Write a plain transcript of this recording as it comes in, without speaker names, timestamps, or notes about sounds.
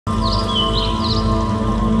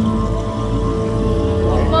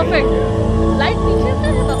Perfect. Light पीछे से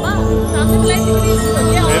है पापा, सामने लाइट दिख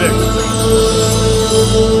रही है।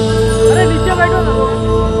 अरे नीचे बैठो ना,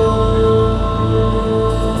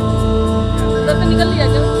 अंदर से निकल लिया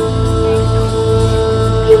क्या?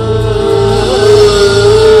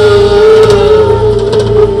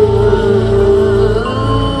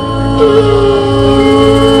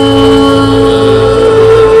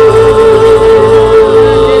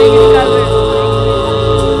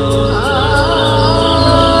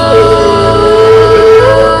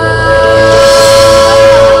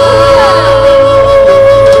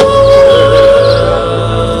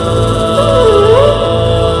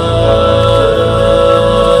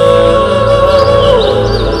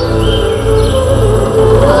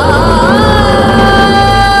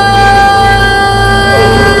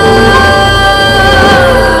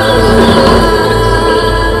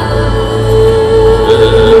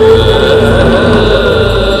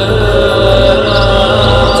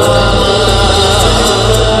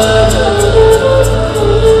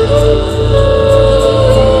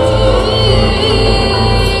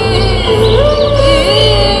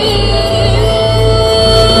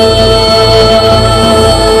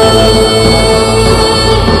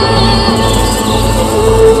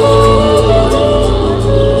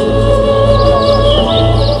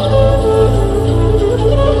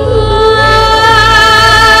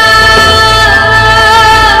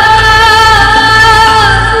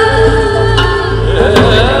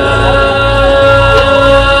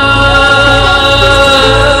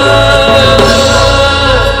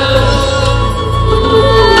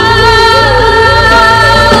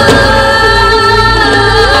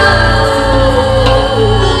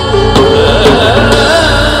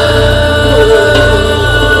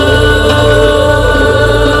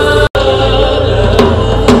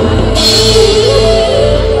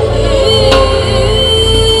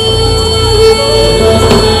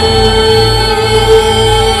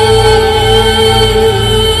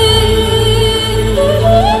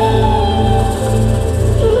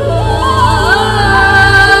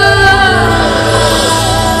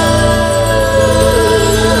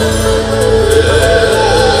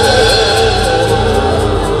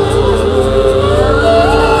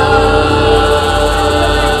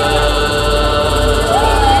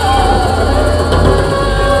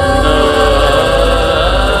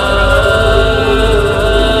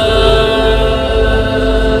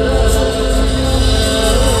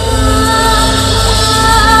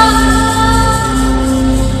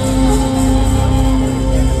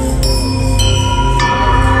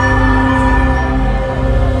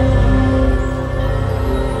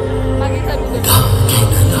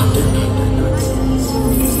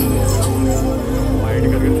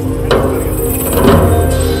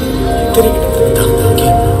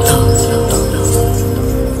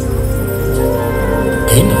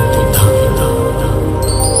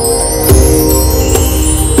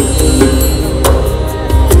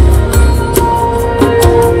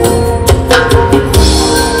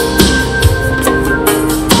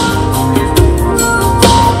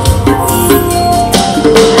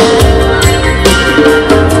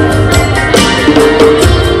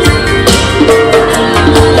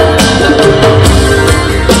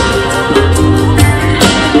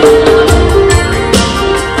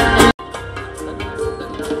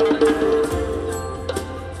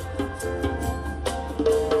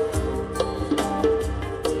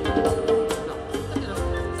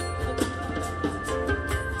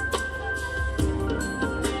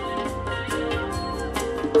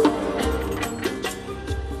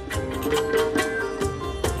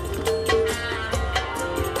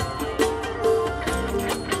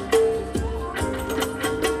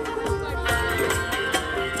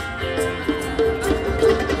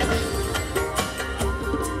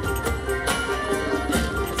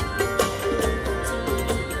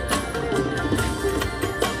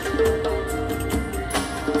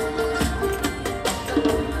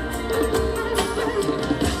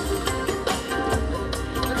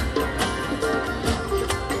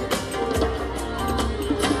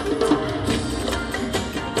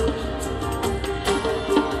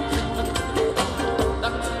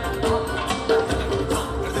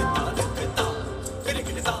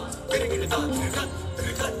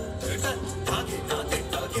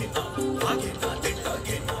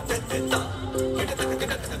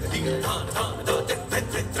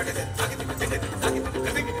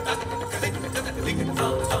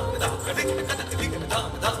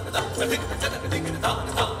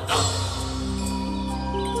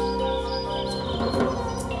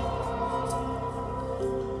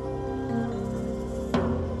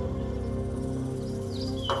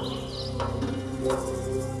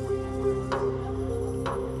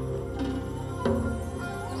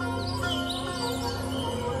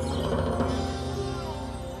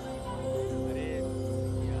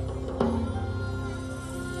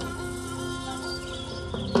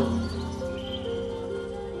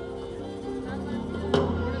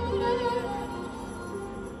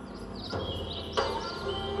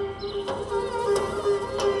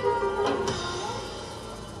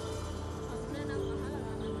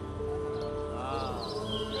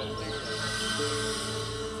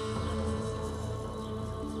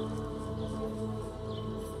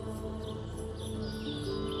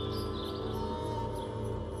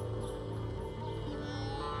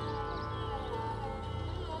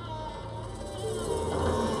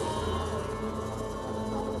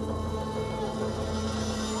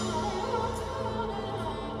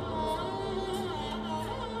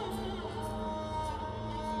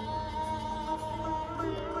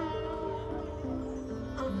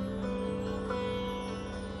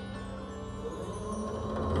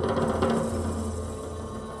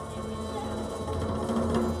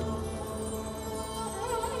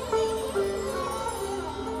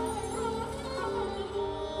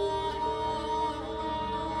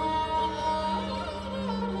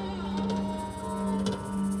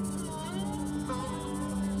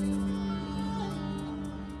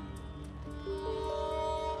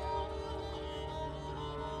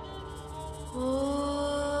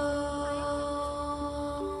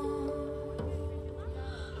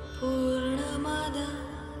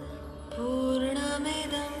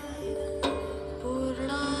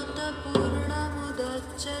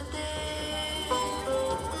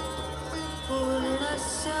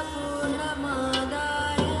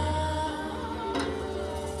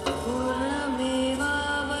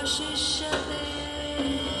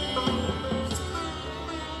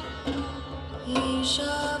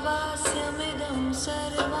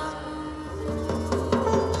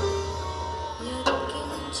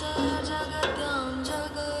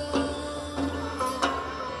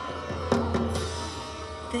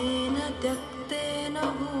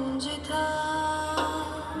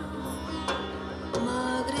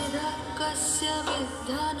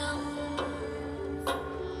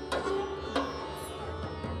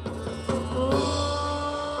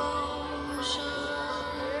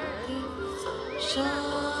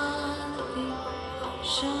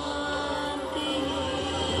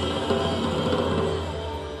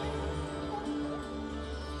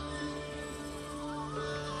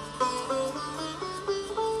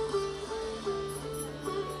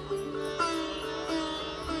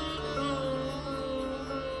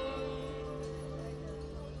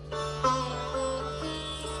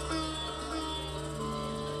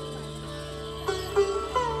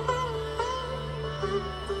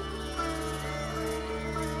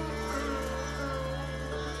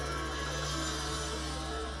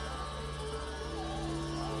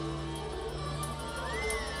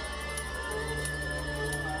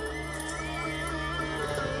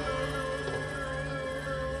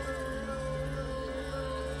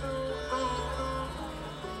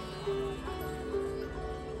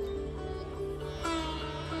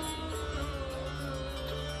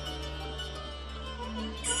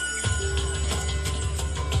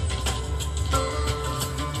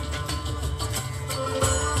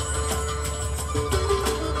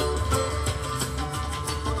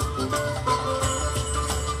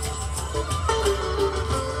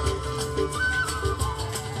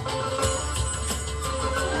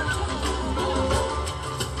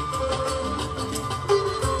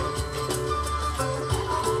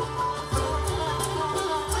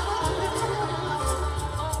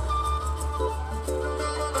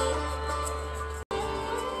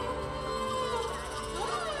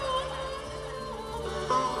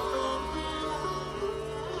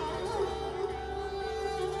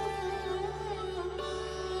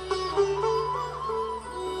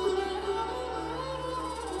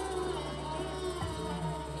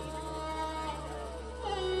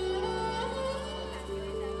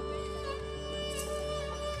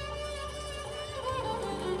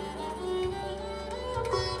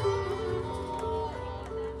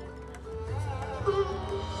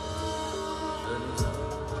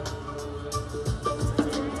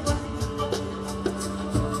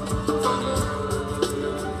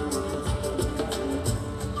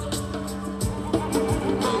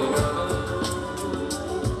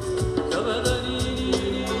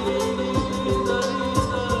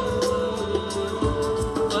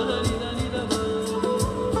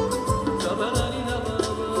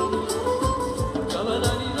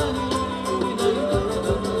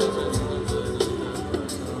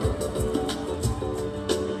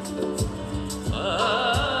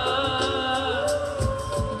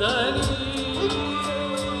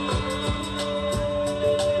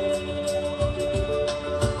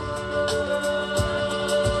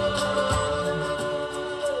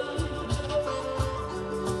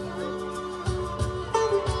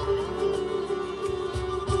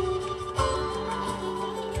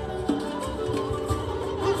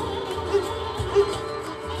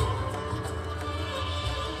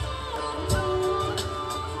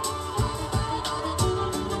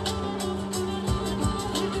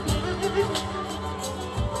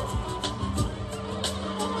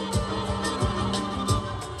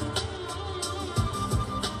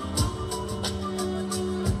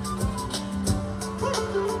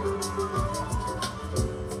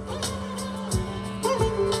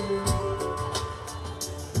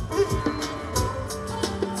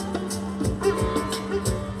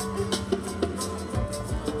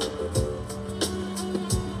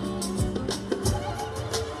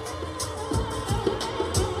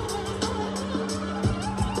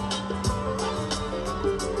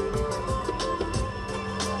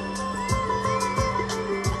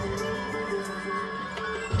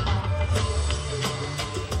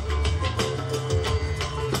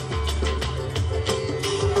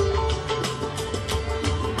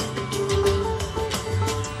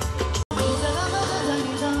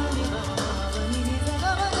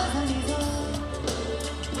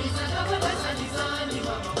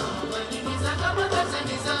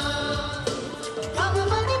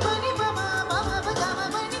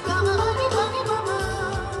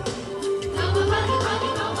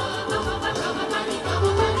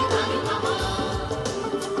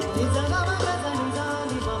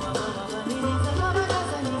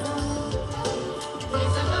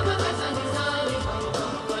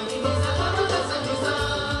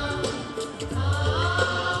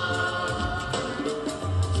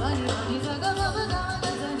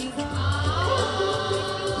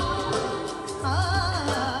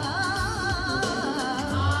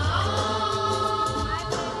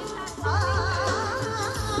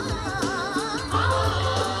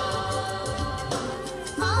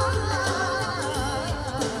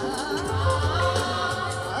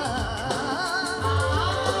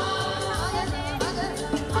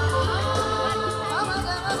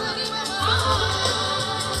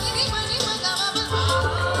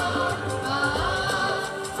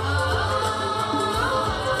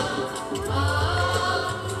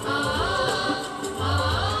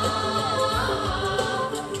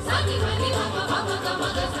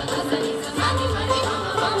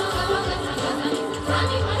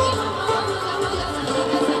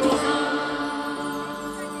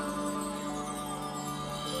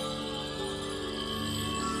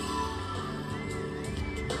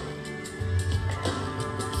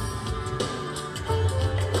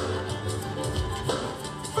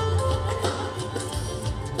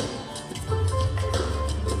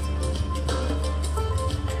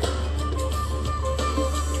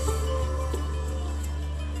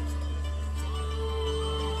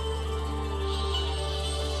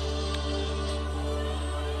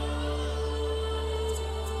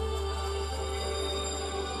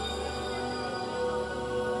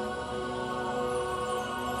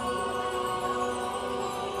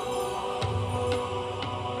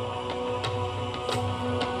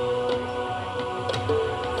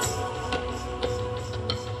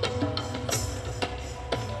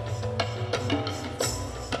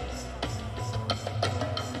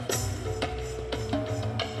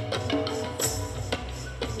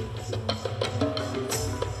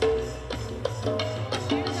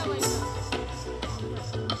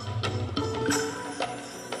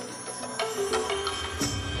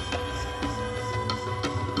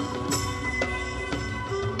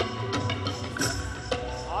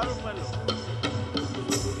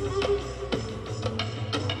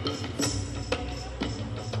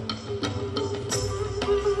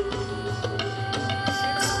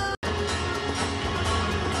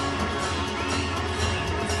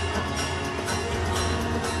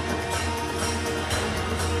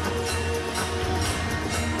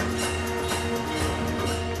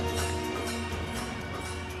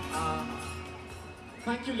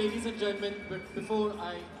 Thank you, ladies and gentlemen. But before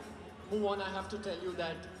I move on, I have to tell you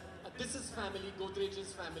that this is family,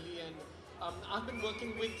 Godrej's family, and I've been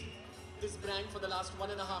working with this brand for the last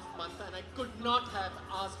 1.5 months, and I could not have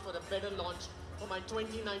asked for a better launch for my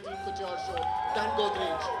 2019 Couture show than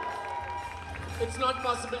Godrej. It's not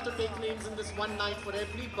possible to take names in this one night for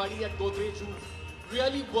everybody at Godrej who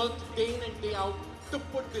really worked day in and day out to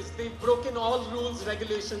put this. They've broken all rules,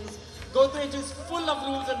 regulations. Godrej is full of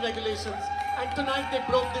rules and regulations, and tonight they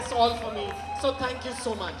broke this all for me. So thank you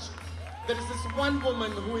so much. There is this one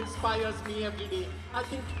woman who inspires me every day. I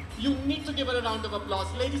think you need to give her a round of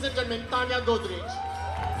applause. Ladies and gentlemen, Tanya Godrej.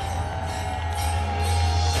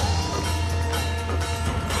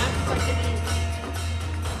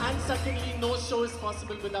 And secondly, no show is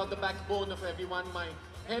possible without the backbone of everyone. My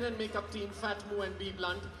hair and makeup team, Fatmu and B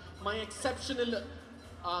Blunt. My exceptional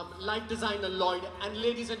light designer, Lloyd. And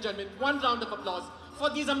ladies and gentlemen, one round of applause for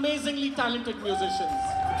these amazingly talented musicians.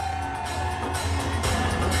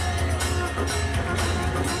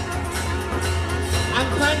 And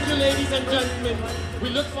thank you, ladies and gentlemen. We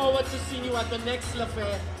look forward to seeing you at the next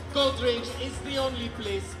L'Affaire. Godrej is the only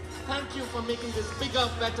place. Thank you for making this bigger,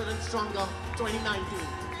 better and stronger 2019.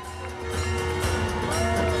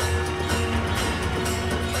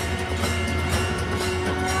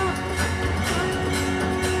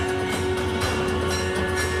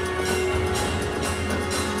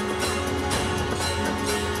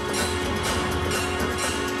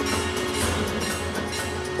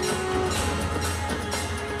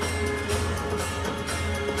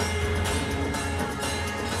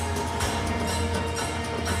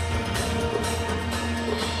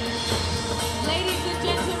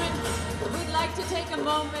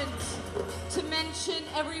 To mention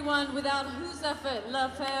everyone without whose effort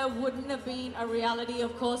L'Affaire wouldn't have been a reality,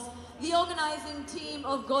 of course. The organizing team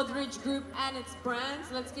of Godrej Group and its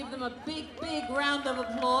brands. Let's give them a big, big round of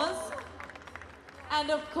applause. And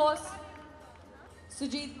of course,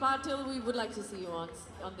 Sujit Patil, we would like to see you on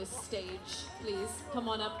this stage. Please, come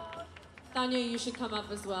on up. Tanya, you should come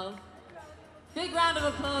up as well. Big round of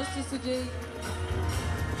applause to Sujit.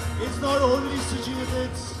 It's not only Sujit,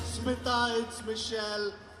 it's Smita, it's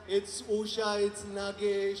Michelle, it's Usha, it's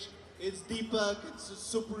Nagesh, it's Deepak, it's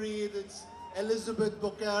Supreet, it's Elizabeth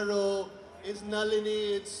Bocaro, it's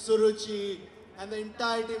Nalini, it's Suruchi, and the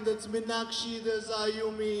entire team, that's Minakshi, there's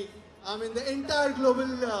Ayumi, I mean, the entire global,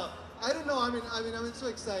 I don't know, I'm so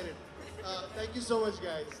excited. Thank you so much,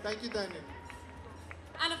 guys. Thank you, Tanya.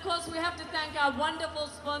 And of course, we have to thank our wonderful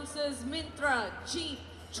sponsors, Myntra, Jeep,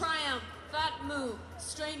 Triumph, Fat Moo,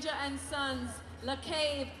 Stranger and Sons, La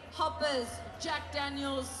Cave, Hoppers, Jack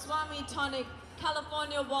Daniels, Swami Tonic,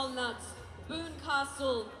 California Walnuts, Boone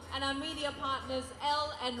Castle, and our media partners,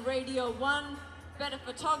 L and Radio 1, Better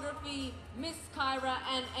Photography, Miss Kyra,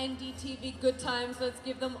 and NDTV Good Times. Let's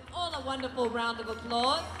give them all a wonderful round of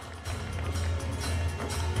applause.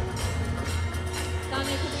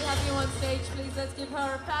 Tanya, can we have you on stage, please? Let's give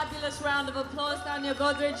her a fabulous round of applause. Tanya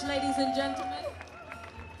Godrej, ladies and gentlemen.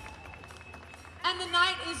 And the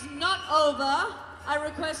night is not over. I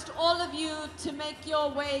request all of you to make your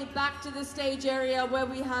way back to the stage area where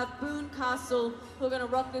we have Boone Castle, who are going to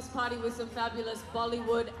rock this party with some fabulous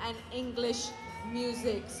Bollywood and English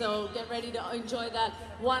music. So get ready to enjoy that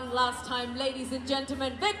one last time. Ladies and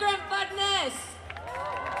gentlemen, Vikram Phadnis!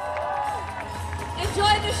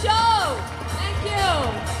 Enjoy the show! Thank you!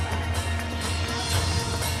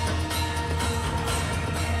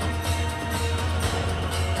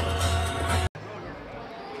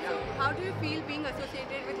 How do you feel being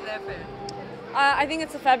associated with Le Fair? I think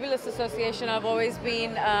it's a fabulous association. I've always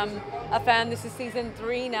been a fan. This is season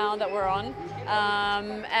 3 now that we're on.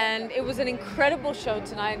 And it was an incredible show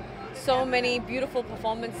tonight. So many beautiful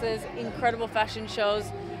performances, incredible fashion shows.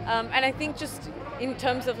 And I think just in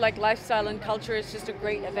terms of like lifestyle and culture, it's just a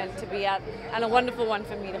great event to be at and a wonderful one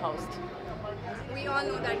for me to host. We all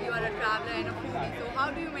know that you are a traveler and a foodie, so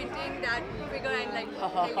how do you maintain that figure and like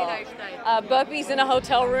healthy lifestyle? Burpees in a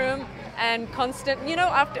hotel room and constant, you know,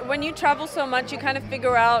 after when you travel so much, you kind of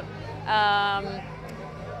figure out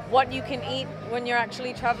what you can eat when you're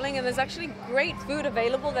actually traveling, and there's actually great food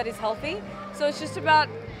available that is healthy. So it's just about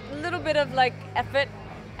a little bit of like effort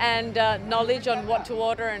and knowledge on what to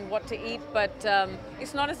order and what to eat, but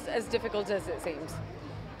it's not as difficult as it seems.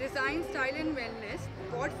 Design, style and wellness,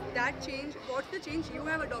 what's that change? What's the change you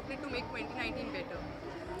have adopted to make 2019 better?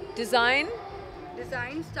 Design,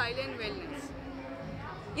 style and wellness.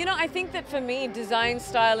 You know, I think that for me, design,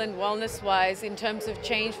 style and wellness wise, in terms of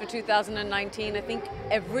change for 2019, I think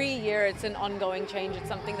every year it's an ongoing change. It's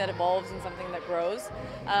something that evolves and something that grows.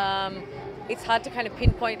 It's hard to kind of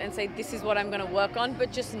pinpoint and say this is what I'm going to work on,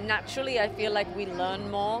 but just naturally I feel like we learn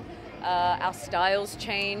more. Our styles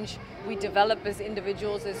change, we develop as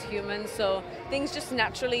individuals, as humans, so things just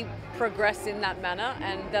naturally progress in that manner,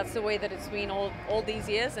 and that's the way that it's been all these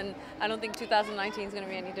years, and I don't think 2019 is going to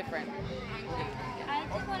be any different.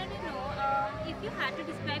 I just wanted to know, if you had to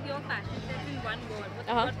describe your fashion sense in one word,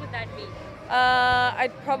 what would that be?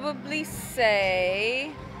 I'd probably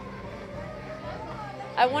say,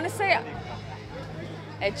 I want to say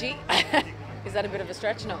edgy. Is that a bit of a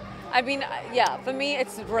stretch? No. I mean, yeah, for me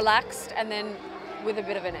it's relaxed and then with a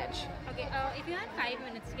bit of an edge. Okay, if you had 5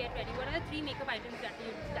 minutes to get ready, what are the 3 makeup items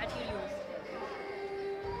that you use?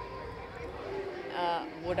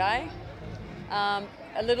 Would I?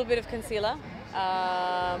 A little bit of concealer,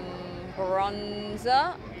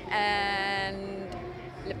 bronzer, and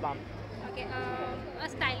lip balm. Okay, a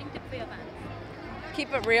styling tip for your fans.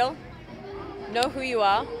 Keep it real. Know who you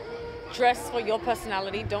are. Dress for your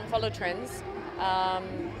personality. Don't follow trends.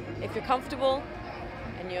 If you're comfortable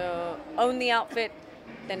and you own the outfit,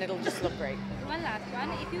 then it'll just look great. One last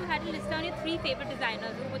one. If you had to list down your 3 favorite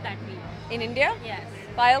designers, who would that be? In India? Yes.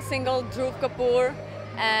 Payal Singhal, Dhruv Kapoor,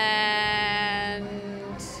 and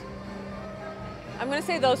I'm going to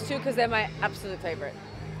say those 2 because they're my absolute favorite.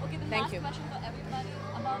 Okay, the Thank last you. question for everybody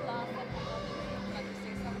about last would like to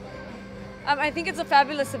say something? I think it's a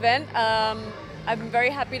fabulous event. I'm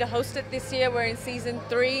very happy to host it this year. We're in season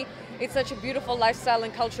 3. It's such a beautiful lifestyle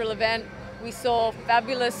and cultural event. We saw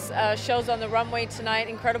fabulous shows on the runway tonight,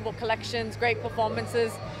 incredible collections, great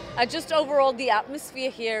performances. Just overall, the atmosphere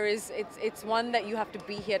here it's one that you have to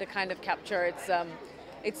be here to kind of capture.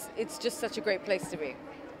 It's just such a great place to be.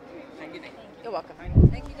 Thank you. You're welcome.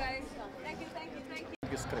 Thank you guys. Thank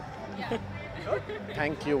you. Script.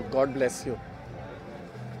 Thank you. God bless you.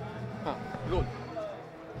 Roll.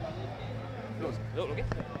 Okay.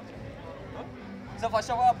 So first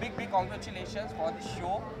of all, big congratulations for the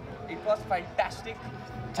show. It was fantastic.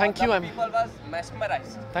 Thank you. People was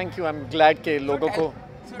mesmerized. Thank you. I'm glad के लोगों को.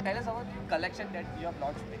 So tell us about the collection that you have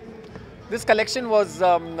launched today. This collection was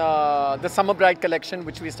the Summer Bride collection,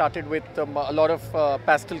 which we started with a lot of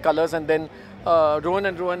pastel colors, and then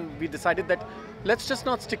Rohan, we decided that let's just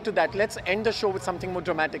not stick to that. Let's end the show with something more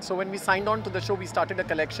dramatic. So when we signed on to the show, we started a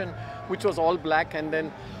collection which was all black, and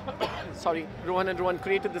then, Rohan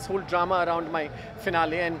created this whole drama around my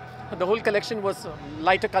finale, and the whole collection was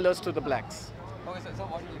lighter colors to the blacks. Okay, so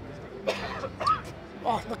what will it be?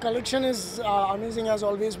 Oh, the collection is amazing as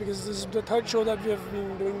always because this is the third show that we have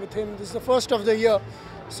been doing with him. This is the first of the year.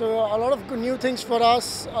 So a lot of good new things for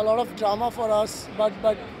us, a lot of drama for us. But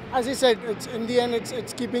as he said, it's in the end,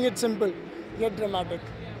 it's keeping it simple, yet dramatic.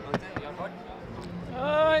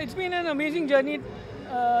 It's been an amazing journey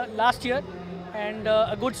last year and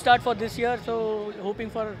a good start for this year. So hoping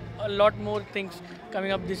for a lot more things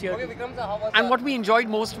coming up this year. Okay, Vikram, sir, how was And what we enjoyed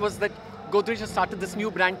most was that Godrej has started this new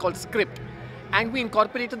brand called Script. And we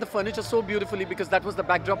incorporated the furniture so beautifully because that was the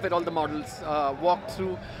backdrop where all the models walked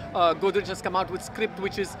through. Godrej has come out with Script,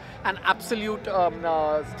 which is an absolute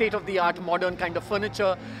state-of-the-art modern kind of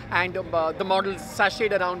furniture, and the models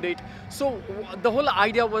sashayed around it. So the whole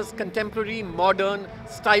idea was contemporary, modern,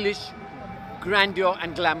 stylish, grandeur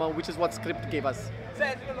and glamour, which is what Script gave us. So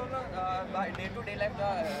as you know, day-to-day life,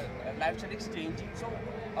 the lifestyle is changing. So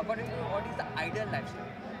according to you, what is the ideal lifestyle?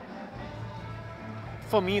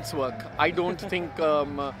 For me, it's work. I don't think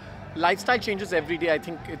lifestyle changes every day. I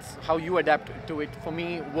think it's how you adapt to it. For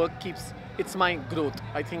me, work it's my growth.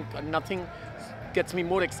 I think nothing gets me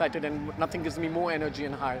more excited and nothing gives me more energy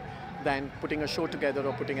and high than putting a show together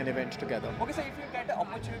or putting an event together. Okay, so if you get the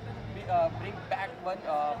opportunity to bring back one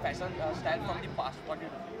fashion style from the past, what do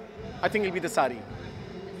you do? I think it'll be the sari.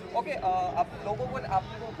 Okay आप लोगों को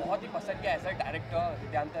आपको बहुत ही पसंद किया as a director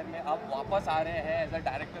विद्यांतर में आप वापस आ रहे हैं as a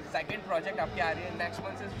director second project आपके आ रही है नेक्स्ट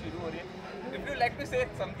मंथ से शुरू हो रही है इफ यू लाइक टू से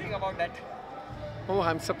something about that Oh,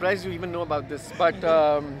 I'm surprised you even know about this. But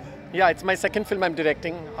yeah, it's my second film I'm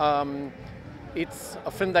directing. It's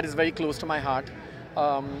a film that is very close to my heart.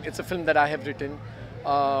 It's a film that I have written.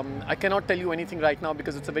 I cannot tell you anything right now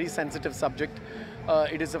because it's a very sensitive subject.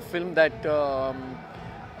 It is a film that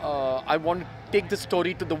I want to take the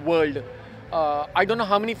story to the world. I don't know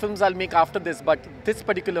how many films I'll make after this, but this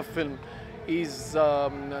particular film is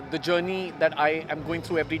the journey that I am going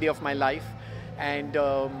through every day of my life. And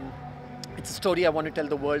it's a story I want to tell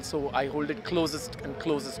the world, so I hold it closest and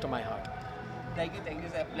closest to my heart. Thank you,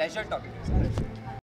 it's a pleasure talking to you.